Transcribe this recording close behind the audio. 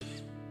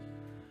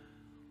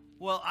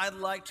Well, I'd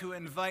like to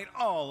invite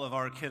all of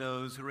our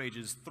kiddos who are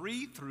ages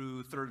 3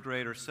 through 3rd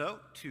grade or so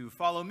to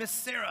follow Miss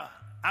Sarah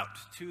out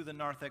to the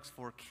Narthex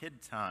for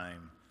Kid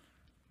Time.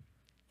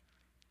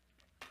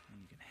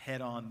 And you can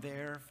head on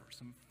there for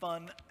some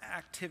fun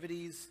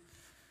activities.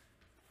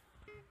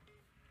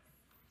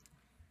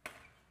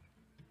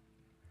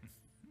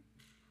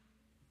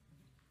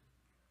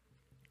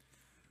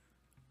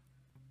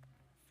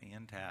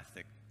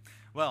 Fantastic.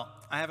 Well,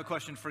 I have a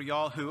question for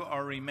y'all who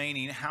are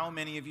remaining. How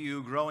many of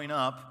you growing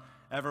up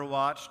ever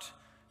watched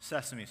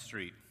Sesame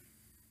Street?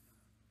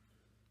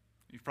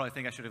 You probably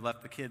think I should have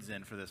left the kids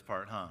in for this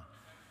part, huh?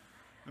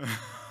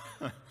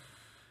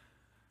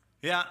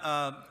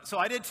 Yeah, so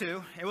I did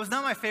too. It was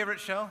not my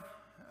favorite show,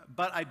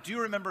 but I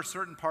do remember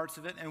certain parts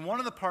of it. And one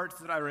of the parts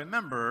that I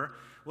remember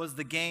was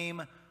the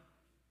game,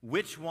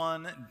 Which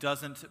One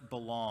Doesn't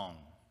Belong?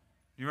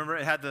 You remember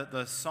it had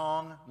the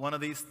song, one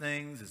of these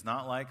things is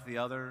not like the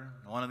other,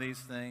 one of these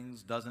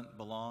things doesn't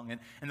belong.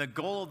 And the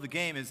goal of the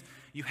game is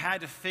you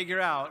had to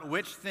figure out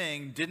which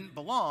thing didn't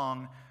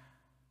belong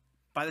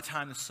by the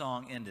time the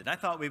song ended. I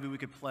thought maybe we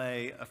could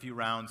play a few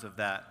rounds of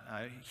that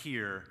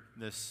here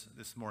this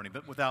morning,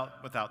 but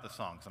without the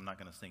song, so I'm not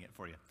going to sing it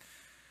for you.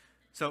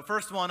 So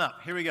first one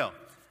up, here we go.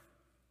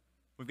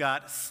 We've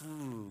got,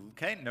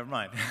 okay, never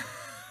mind.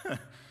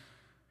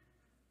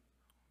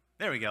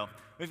 There we go.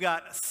 We've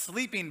got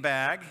sleeping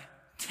bag,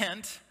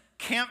 tent,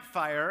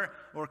 campfire,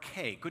 or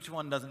cake. Which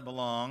one doesn't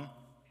belong?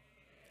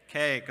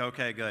 Cake.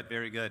 Okay, good.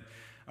 Very good.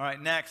 All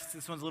right, next.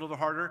 This one's a little bit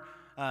harder.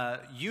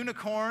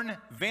 Unicorn,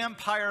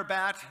 vampire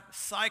bat,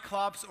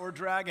 cyclops, or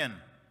dragon?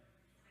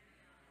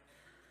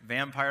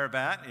 Vampire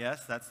bat.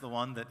 Yes, that's the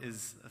one that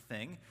is a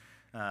thing.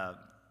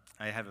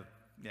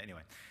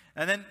 Anyway.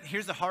 And then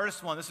here's the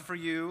hardest one. This is for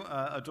you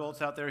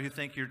adults out there who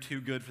think you're too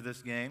good for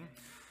this game.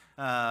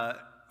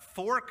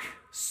 Fork,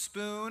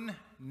 spoon,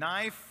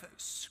 knife,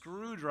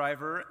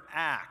 screwdriver,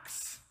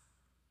 axe.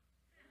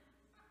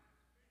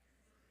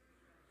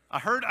 I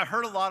heard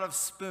a lot of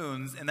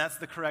spoons, and that's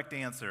the correct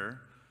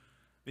answer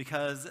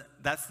because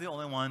that's the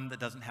only one that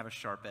doesn't have a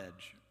sharp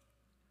edge.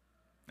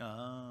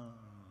 Oh.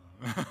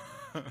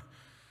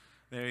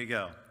 There you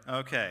go.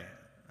 Okay.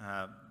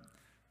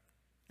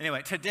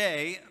 Anyway,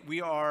 today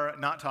we are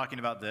not talking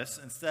about this.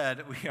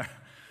 Instead,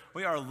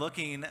 we are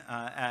looking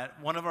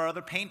at one of our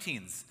other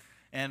paintings.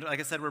 And like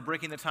I said, we're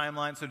breaking the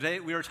timeline. So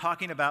today we are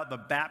talking about the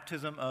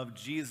baptism of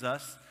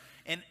Jesus.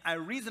 And a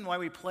reason why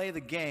we play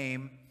the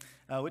game,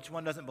 Which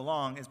One Doesn't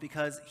Belong, is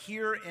because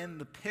here in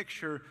the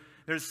picture,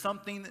 there's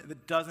something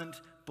that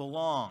doesn't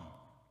belong.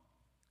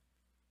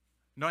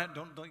 No,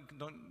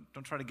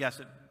 don't try to guess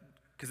it,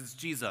 because it's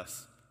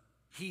Jesus.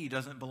 He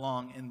doesn't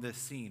belong in this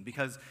scene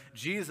because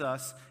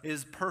Jesus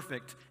is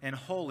perfect and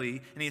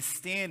holy, and he's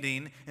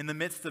standing in the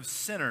midst of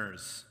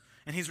sinners.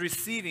 And he's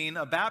receiving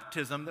a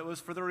baptism that was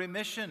for the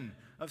remission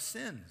of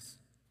sins.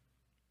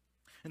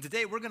 And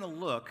today we're going to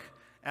look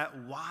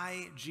at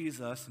why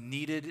Jesus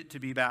needed to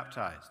be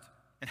baptized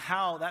and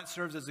how that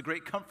serves as a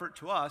great comfort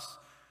to us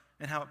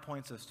and how it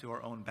points us to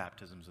our own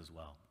baptisms as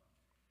well.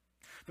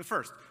 But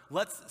first,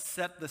 let's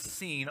set the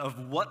scene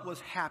of what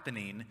was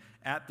happening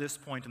at this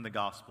point in the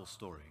gospel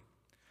story.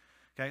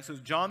 Okay, so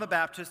John the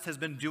Baptist has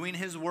been doing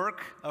his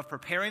work of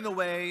preparing the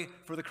way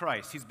for the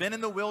Christ. He's been in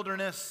the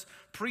wilderness,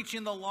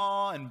 preaching the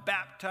law and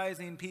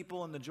baptizing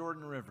people in the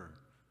Jordan River.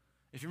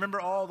 If you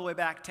remember all the way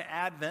back to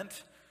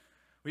Advent,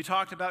 we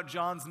talked about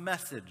John's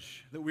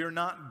message, that we are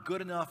not good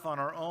enough on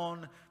our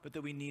own, but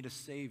that we need a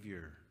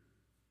Savior.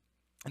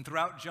 And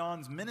throughout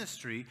John's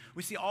ministry,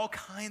 we see all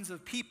kinds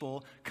of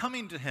people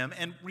coming to him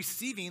and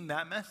receiving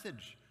that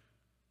message.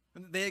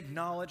 They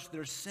acknowledge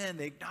their sin,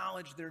 they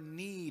acknowledge their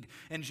need,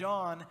 and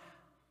John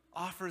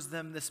offers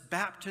them this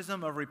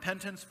baptism of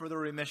repentance for the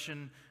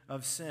remission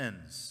of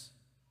sins.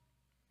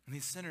 And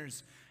these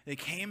sinners, they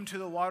came to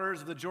the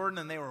waters of the Jordan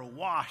and they were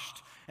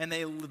washed, and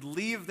they would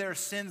leave their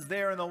sins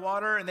there in the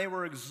water, and they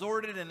were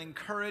exhorted and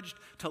encouraged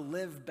to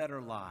live better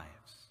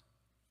lives.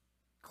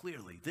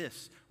 Clearly,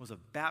 this was a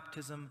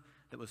baptism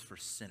that was for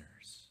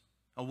sinners,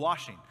 a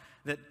washing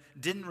that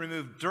didn't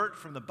remove dirt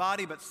from the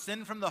body, but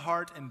sin from the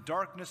heart and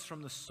darkness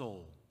from the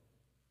soul.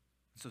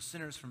 And so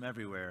sinners from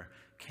everywhere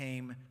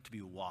came to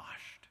be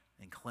washed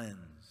and cleansed.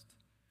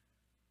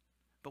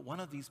 But one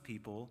of these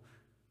people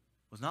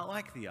was not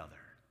like the other.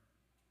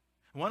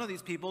 One of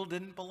these people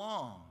didn't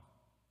belong.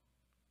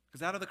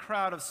 Because out of the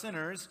crowd of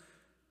sinners,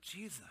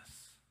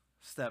 Jesus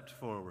stepped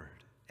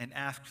forward and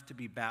asked to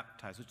be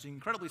baptized, which is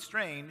incredibly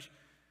strange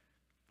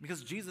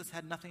because Jesus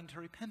had nothing to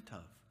repent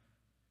of.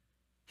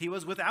 He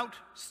was without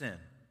sin.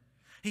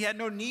 He had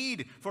no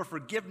need for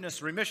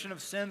forgiveness, remission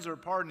of sins, or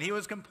pardon. He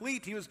was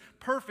complete. He was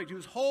perfect. He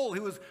was whole. He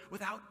was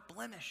without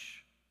blemish.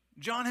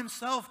 John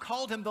himself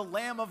called him the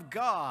Lamb of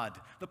God,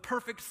 the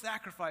perfect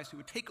sacrifice who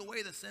would take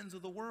away the sins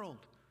of the world.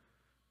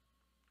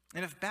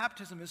 And if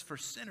baptism is for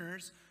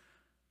sinners,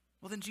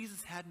 well, then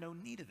Jesus had no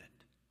need of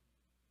it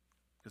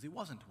because he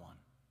wasn't one.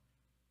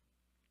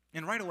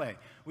 And right away,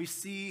 we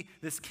see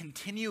this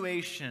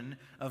continuation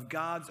of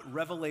God's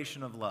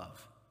revelation of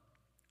love.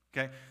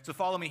 Okay, so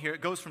follow me here.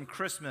 It goes from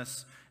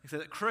Christmas. It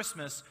says at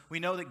Christmas, we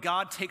know that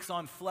God takes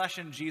on flesh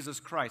in Jesus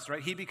Christ,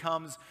 right? He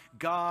becomes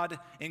God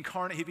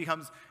incarnate. He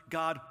becomes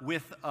God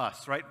with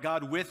us, right?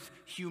 God with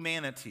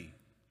humanity.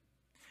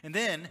 And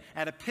then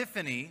at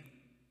Epiphany,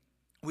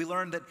 we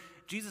learn that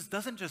Jesus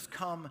doesn't just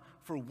come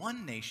for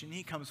one nation,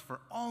 he comes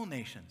for all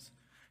nations.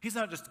 He's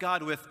not just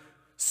God with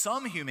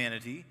some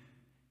humanity,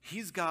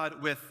 he's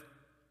God with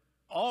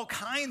all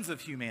kinds of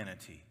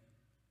humanity.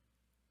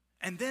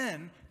 And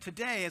then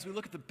today, as we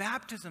look at the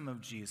baptism of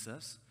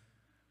Jesus,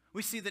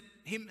 we see that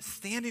him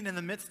standing in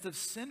the midst of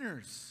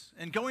sinners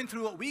and going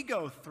through what we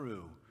go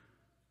through.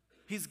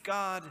 He's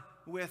God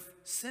with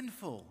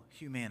sinful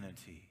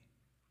humanity.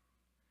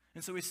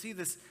 And so we see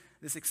this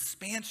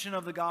expansion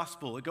of the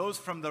gospel. It goes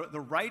from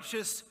the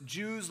righteous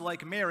Jews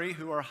like Mary,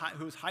 who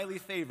is highly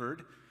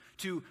favored,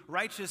 to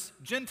righteous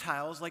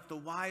Gentiles like the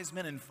wise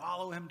men and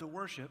follow him to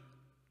worship,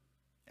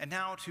 and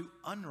now to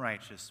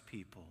unrighteous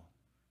people,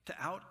 to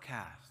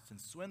outcasts and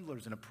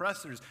swindlers and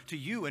oppressors, to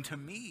you and to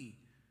me.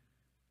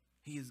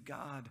 He is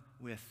God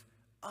with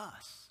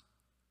us.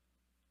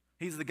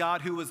 He's the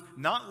God who was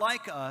not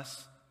like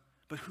us,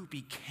 but who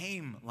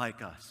became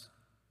like us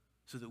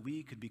so that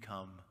we could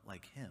become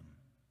like him.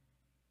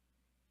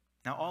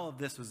 Now, all of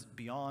this was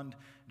beyond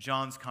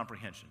John's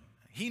comprehension.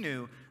 He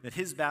knew that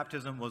his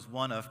baptism was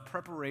one of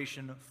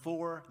preparation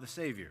for the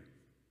Savior,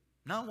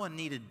 not one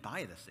needed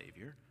by the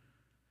Savior.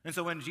 And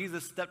so when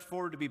Jesus stepped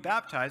forward to be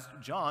baptized,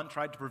 John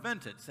tried to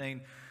prevent it,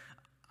 saying,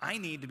 I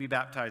need to be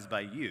baptized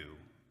by you,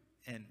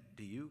 and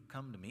do you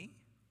come to me?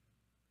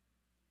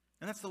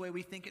 And that's the way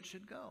we think it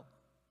should go.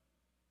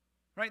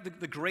 Right?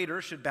 The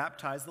greater should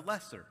baptize the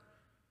lesser.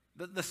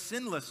 The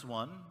sinless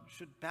one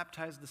should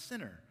baptize the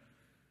sinner.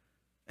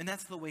 And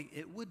that's the way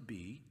it would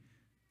be,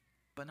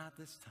 but not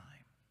this time.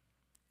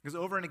 Because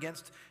over and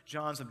against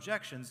John's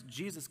objections,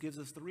 Jesus gives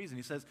us the reason.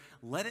 He says,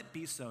 let it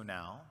be so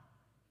now.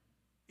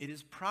 It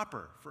is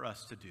proper for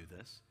us to do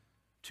this,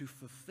 to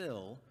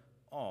fulfill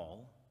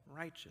all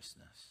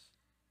righteousness.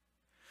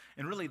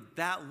 And really,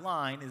 that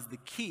line is the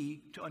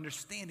key to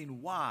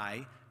understanding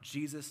why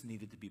Jesus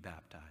needed to be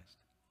baptized.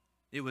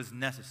 It was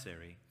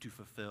necessary to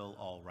fulfill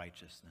all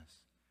righteousness.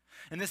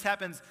 And this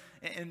happens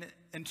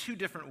in two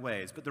different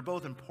ways, but they're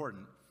both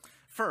important.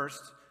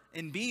 First,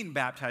 in being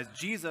baptized,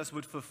 Jesus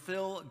would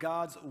fulfill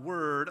God's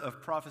word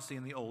of prophecy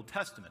in the Old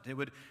Testament. It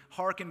would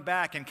hearken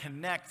back and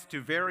connect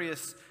to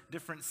various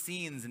different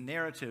scenes and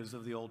narratives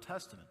of the Old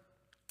Testament.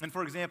 And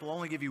for example, I'll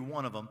only give you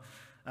one of them.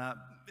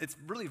 It's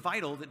really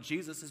vital that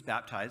Jesus is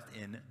baptized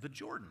in the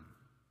Jordan.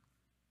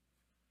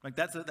 Like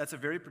that's a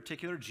very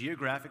particular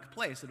geographic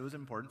place that it was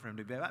important for him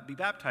to be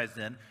baptized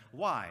in.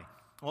 Why?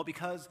 Well,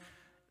 because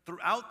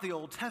throughout the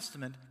Old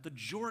Testament, the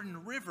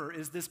Jordan River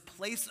is this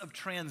place of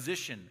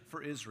transition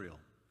for Israel.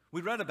 We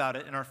read about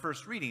it in our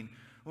first reading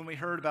when we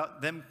heard about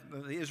them,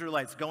 the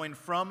Israelites, going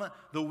from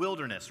the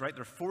wilderness, right?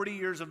 They're 40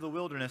 years of the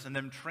wilderness and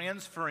them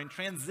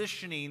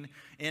transitioning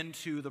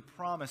into the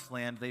promised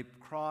land. They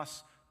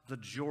cross the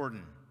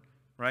Jordan,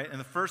 right? And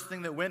the first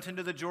thing that went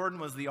into the Jordan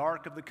was the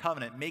Ark of the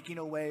Covenant, making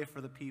a way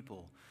for the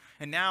people.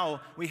 And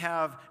now we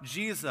have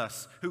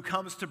Jesus who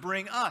comes to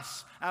bring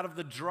us out of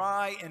the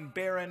dry and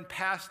barren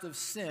past of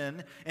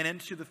sin and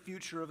into the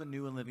future of a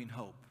new and living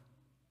hope.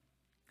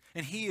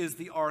 And he is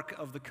the Ark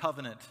of the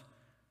Covenant,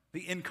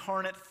 the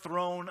incarnate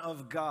throne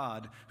of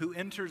God who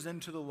enters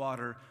into the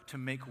water to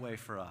make way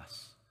for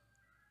us.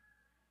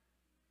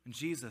 And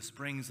Jesus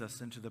brings us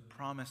into the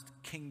promised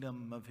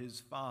kingdom of his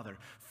Father,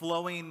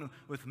 flowing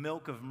with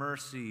milk of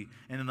mercy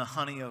and in the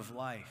honey of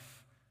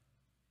life.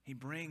 He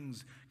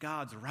brings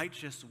God's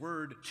righteous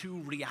word to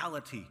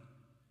reality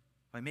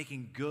by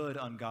making good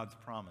on God's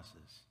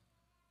promises.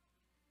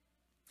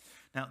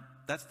 Now,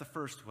 that's the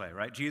first way,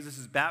 right?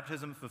 Jesus'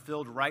 baptism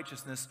fulfilled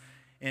righteousness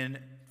in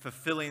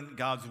fulfilling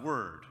God's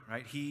word,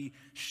 right? He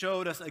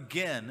showed us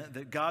again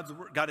that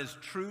God is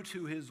true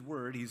to his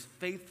word. He's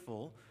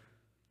faithful,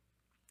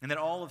 and that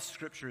all of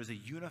Scripture is a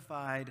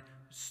unified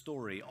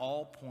story,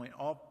 all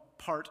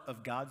part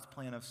of God's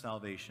plan of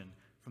salvation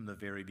from the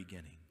very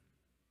beginning.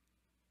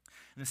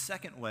 And the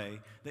second way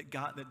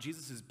that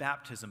Jesus'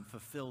 baptism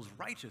fulfills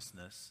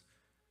righteousness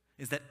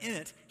is that in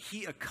it,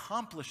 he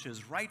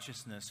accomplishes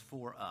righteousness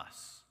for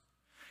us.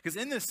 Because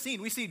in this scene,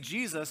 we see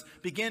Jesus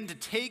begin to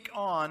take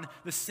on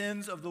the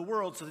sins of the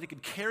world so that he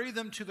could carry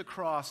them to the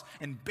cross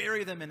and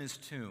bury them in his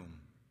tomb.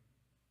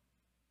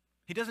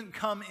 He doesn't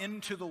come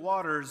into the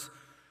waters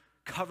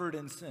covered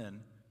in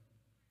sin.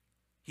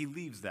 He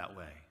leaves that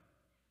way.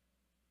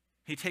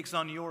 He takes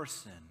on your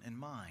sin and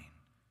mine,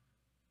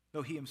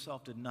 though he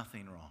himself did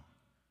nothing wrong.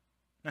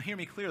 Now hear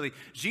me clearly.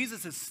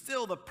 Jesus is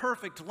still the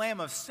perfect lamb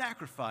of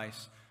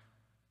sacrifice,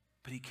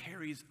 but he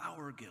carries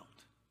our guilt.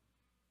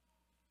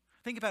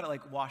 Think about it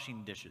like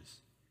washing dishes.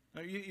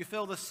 You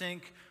fill the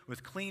sink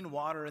with clean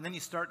water, and then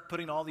you start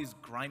putting all these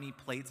grimy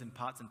plates and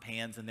pots and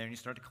pans in there, and you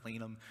start to clean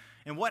them.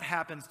 And what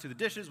happens to the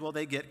dishes? Well,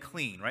 they get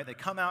clean, right? They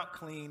come out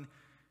clean,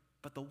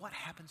 but what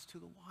happens to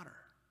the water?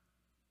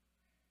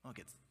 Well, it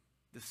gets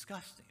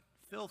disgusting,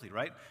 filthy,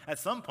 right? At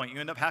some point, you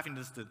end up having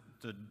just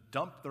to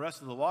dump the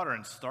rest of the water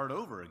and start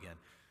over again.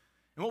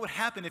 And what would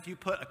happen if you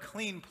put a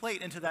clean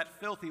plate into that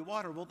filthy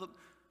water? Well,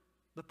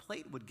 the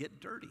plate would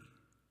get dirty.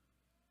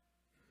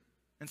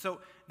 And so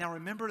now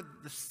remember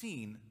the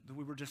scene that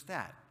we were just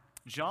at.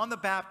 John the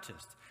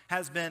Baptist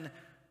has been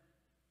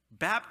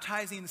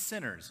baptizing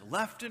sinners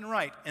left and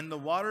right in the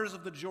waters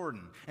of the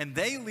Jordan, and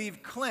they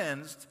leave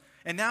cleansed,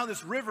 and now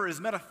this river is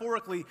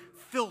metaphorically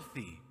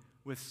filthy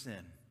with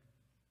sin.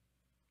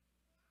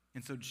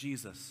 And so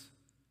Jesus,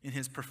 in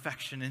his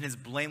perfection, in his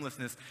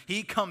blamelessness,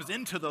 he comes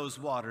into those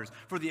waters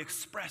for the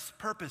express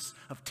purpose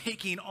of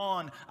taking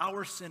on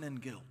our sin and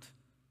guilt.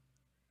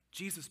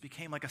 Jesus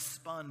became like a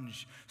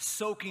sponge,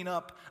 soaking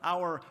up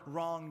our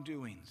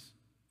wrongdoings.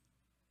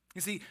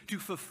 You see, to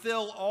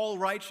fulfill all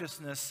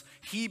righteousness,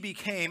 he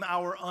became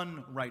our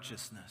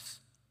unrighteousness.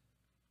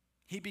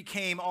 He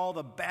became all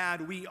the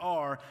bad we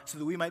are so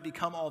that we might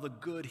become all the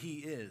good he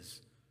is.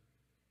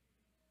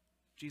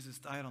 Jesus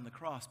died on the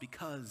cross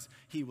because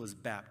he was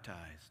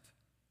baptized,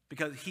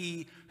 because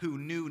he who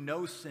knew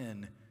no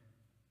sin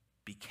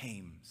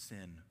became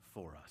sin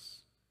for us,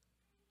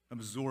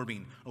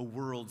 absorbing a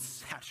world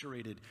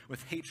saturated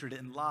with hatred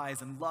and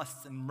lies and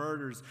lusts and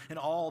murders and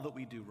all that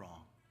we do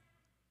wrong.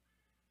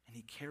 And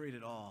he carried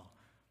it all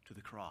to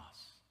the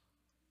cross.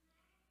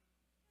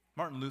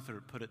 Martin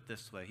Luther put it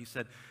this way. He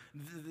said,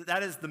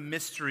 that is the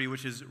mystery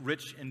which is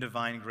rich in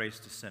divine grace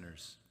to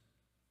sinners.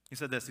 He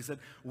said this, he said,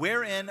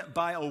 wherein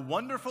by a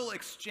wonderful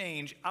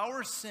exchange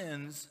our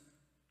sins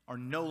are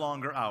no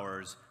longer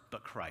ours,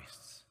 but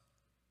Christ's.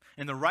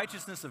 And the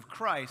righteousness of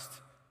Christ,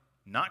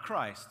 not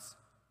Christ's,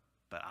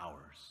 but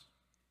ours.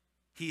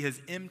 He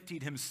has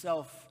emptied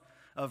himself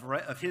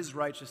of his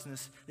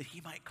righteousness that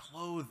he might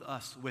clothe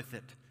us with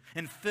it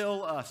and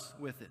fill us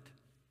with it.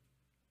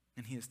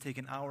 And he has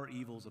taken our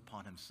evils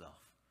upon himself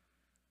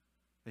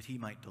that he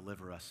might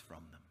deliver us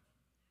from them.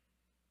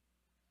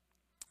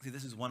 See,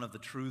 this is one of the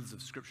truths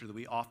of Scripture that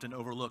we often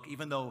overlook,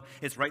 even though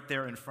it's right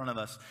there in front of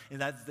us,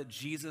 and that's that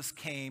Jesus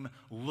came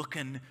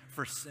looking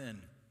for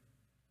sin.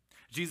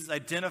 Jesus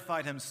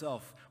identified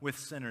himself with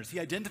sinners. He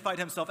identified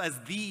himself as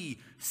the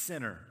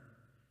sinner,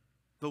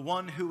 the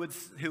one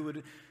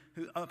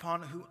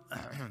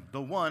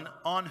the one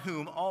on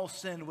whom all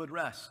sin would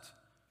rest,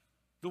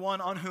 the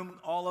one on whom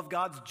all of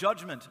God's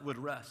judgment would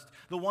rest,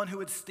 the one who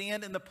would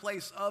stand in the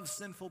place of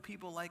sinful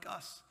people like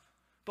us,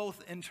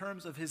 both in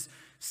terms of his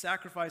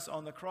sacrifice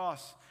on the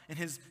cross and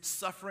his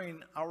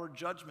suffering our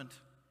judgment,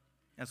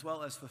 as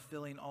well as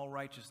fulfilling all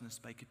righteousness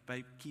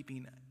by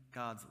keeping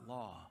God's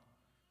law.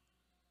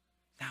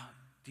 Now,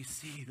 do you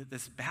see that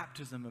this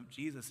baptism of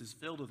Jesus is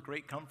filled with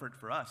great comfort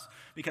for us?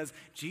 Because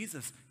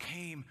Jesus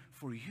came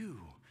for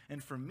you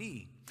and for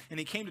me, and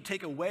he came to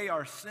take away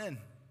our sin,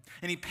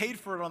 and he paid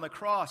for it on the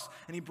cross,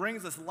 and he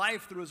brings us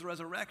life through his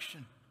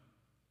resurrection.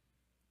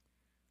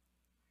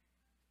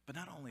 But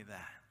not only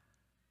that,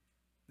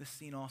 this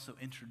scene also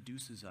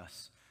introduces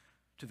us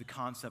to the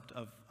concept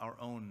of our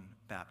own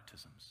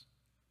baptisms.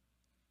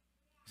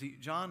 See,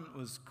 John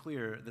was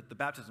clear that the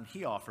baptism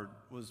he offered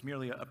was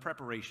merely a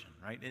preparation,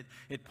 right?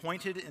 He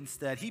pointed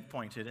instead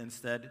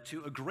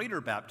to a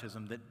greater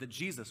baptism that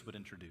Jesus would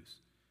introduce.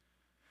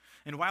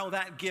 And while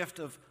that gift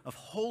of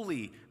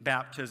holy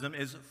baptism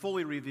is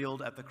fully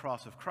revealed at the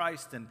cross of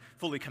Christ and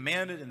fully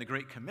commanded in the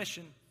Great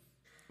Commission,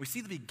 we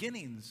see the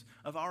beginnings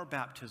of our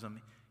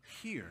baptism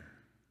here.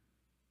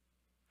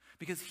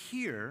 Because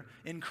here,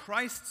 in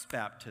Christ's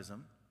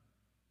baptism,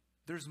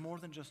 there's more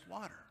than just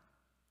water.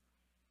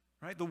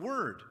 Right? The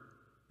Word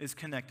is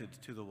connected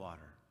to the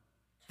water.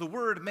 The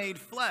Word made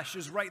flesh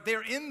is right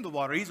there in the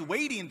water. He's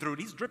wading through it.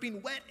 He's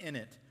dripping wet in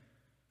it.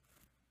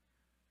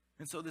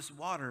 And so this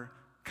water,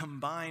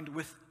 combined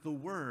with the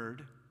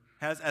Word,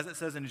 has, as it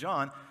says in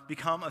John,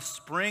 become a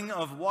spring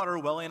of water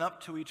welling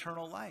up to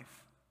eternal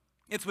life.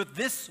 It's with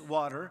this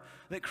water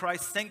that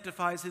Christ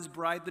sanctifies his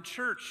bride, the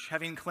church,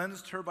 having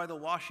cleansed her by the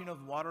washing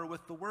of water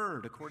with the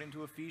Word, according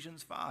to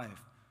Ephesians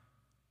 5.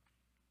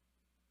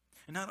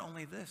 And not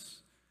only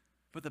this,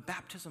 but the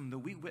baptism that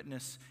we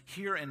witness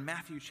here in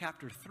Matthew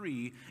chapter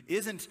 3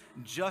 isn't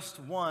just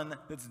one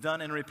that's done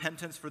in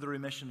repentance for the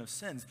remission of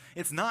sins.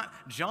 It's not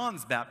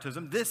John's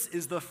baptism. This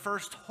is the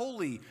first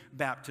holy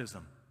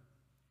baptism.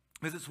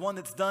 Because it's one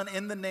that's done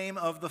in the name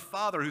of the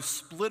Father who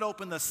split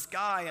open the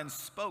sky and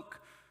spoke.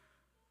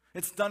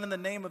 It's done in the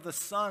name of the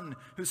Son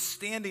who's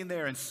standing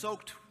there and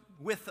soaked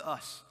with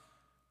us.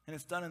 And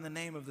it's done in the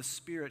name of the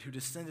Spirit who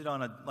descended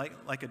on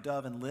like a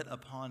dove and lit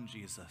upon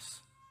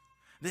Jesus.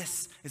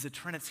 This is a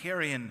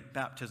Trinitarian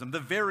baptism, the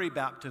very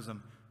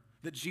baptism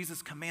that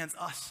Jesus commands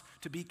us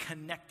to be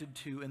connected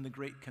to in the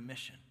Great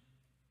Commission.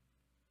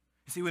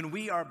 You see, when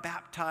we are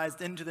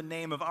baptized into the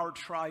name of our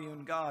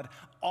triune God,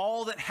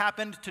 all that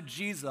happened to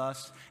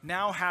Jesus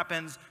now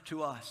happens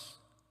to us.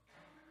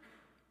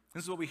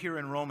 This is what we hear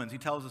in Romans. He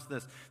tells us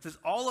this. It says,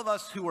 all of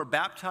us who were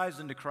baptized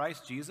into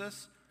Christ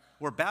Jesus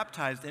were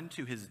baptized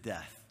into his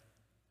death.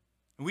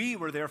 We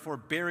were therefore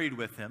buried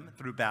with him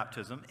through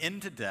baptism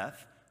into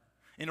death,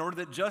 in order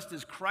that just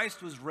as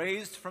Christ was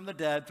raised from the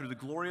dead through the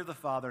glory of the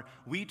Father,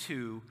 we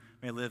too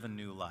may live a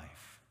new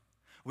life.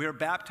 We are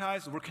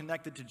baptized, we're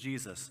connected to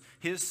Jesus.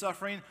 His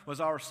suffering was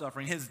our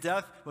suffering. His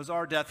death was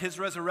our death. His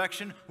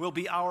resurrection will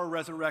be our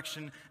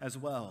resurrection as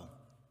well.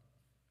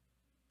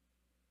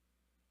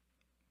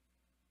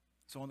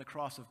 So on the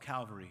cross of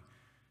Calvary,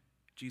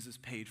 Jesus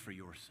paid for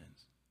your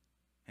sins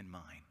and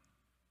mine.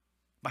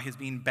 By his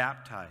being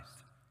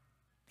baptized,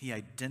 he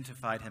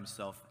identified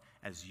himself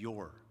as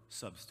your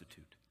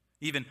substitute,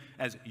 even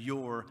as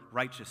your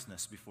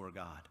righteousness before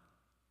God.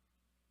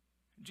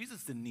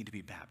 Jesus didn't need to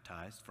be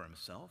baptized for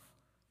himself,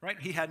 right?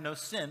 He had no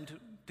sin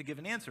to give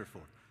an answer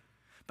for.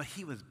 But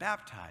he was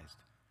baptized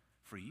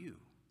for you.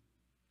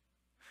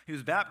 He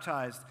was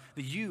baptized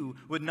that you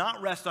would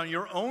not rest on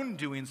your own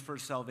doings for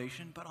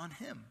salvation, but on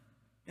him,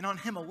 and on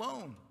him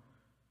alone.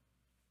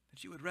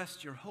 That you would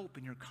rest your hope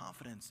and your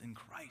confidence in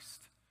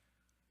Christ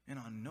and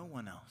on no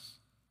one else.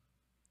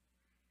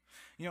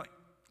 You know,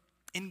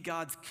 in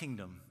God's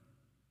kingdom,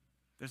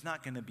 there's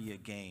not going to be a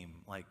game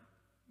like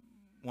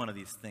one of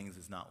these things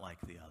is not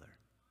like the other.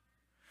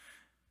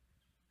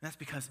 And that's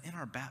because in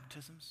our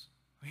baptisms,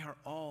 we are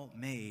all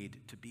made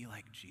to be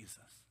like Jesus.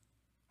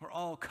 We're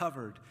all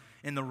covered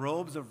in the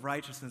robes of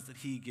righteousness that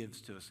he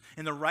gives to us,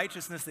 in the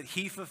righteousness that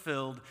he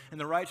fulfilled, in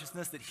the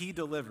righteousness that he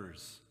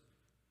delivers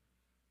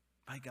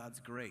by God's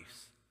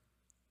grace.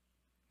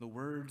 The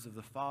words of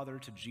the Father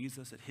to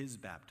Jesus at his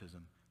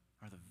baptism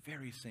are the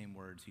very same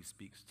words he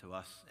speaks to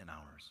us in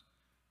ours.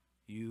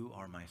 You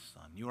are my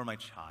son. You are my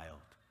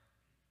child,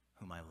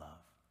 whom I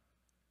love.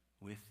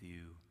 With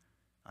you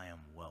I am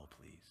well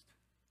pleased.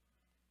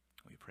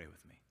 Will you pray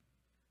with me?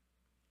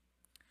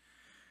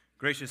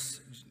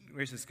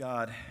 Gracious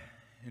God,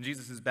 in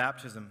Jesus'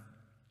 baptism,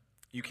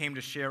 you came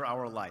to share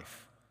our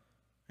life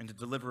and to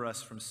deliver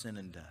us from sin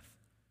and death.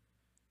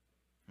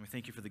 And we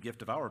thank you for the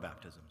gift of our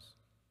baptisms,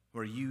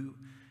 where you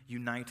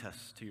unite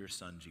us to your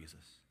Son,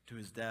 Jesus, to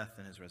his death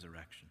and his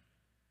resurrection.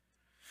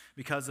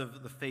 Because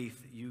of the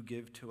faith you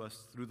give to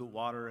us through the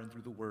water and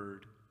through the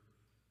word,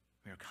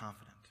 we are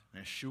confident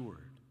and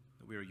assured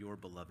that we are your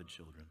beloved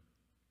children.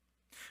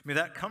 May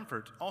that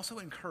comfort also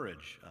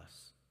encourage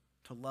us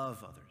to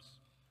love others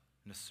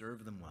and to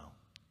serve them well.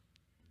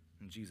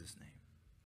 In Jesus' name.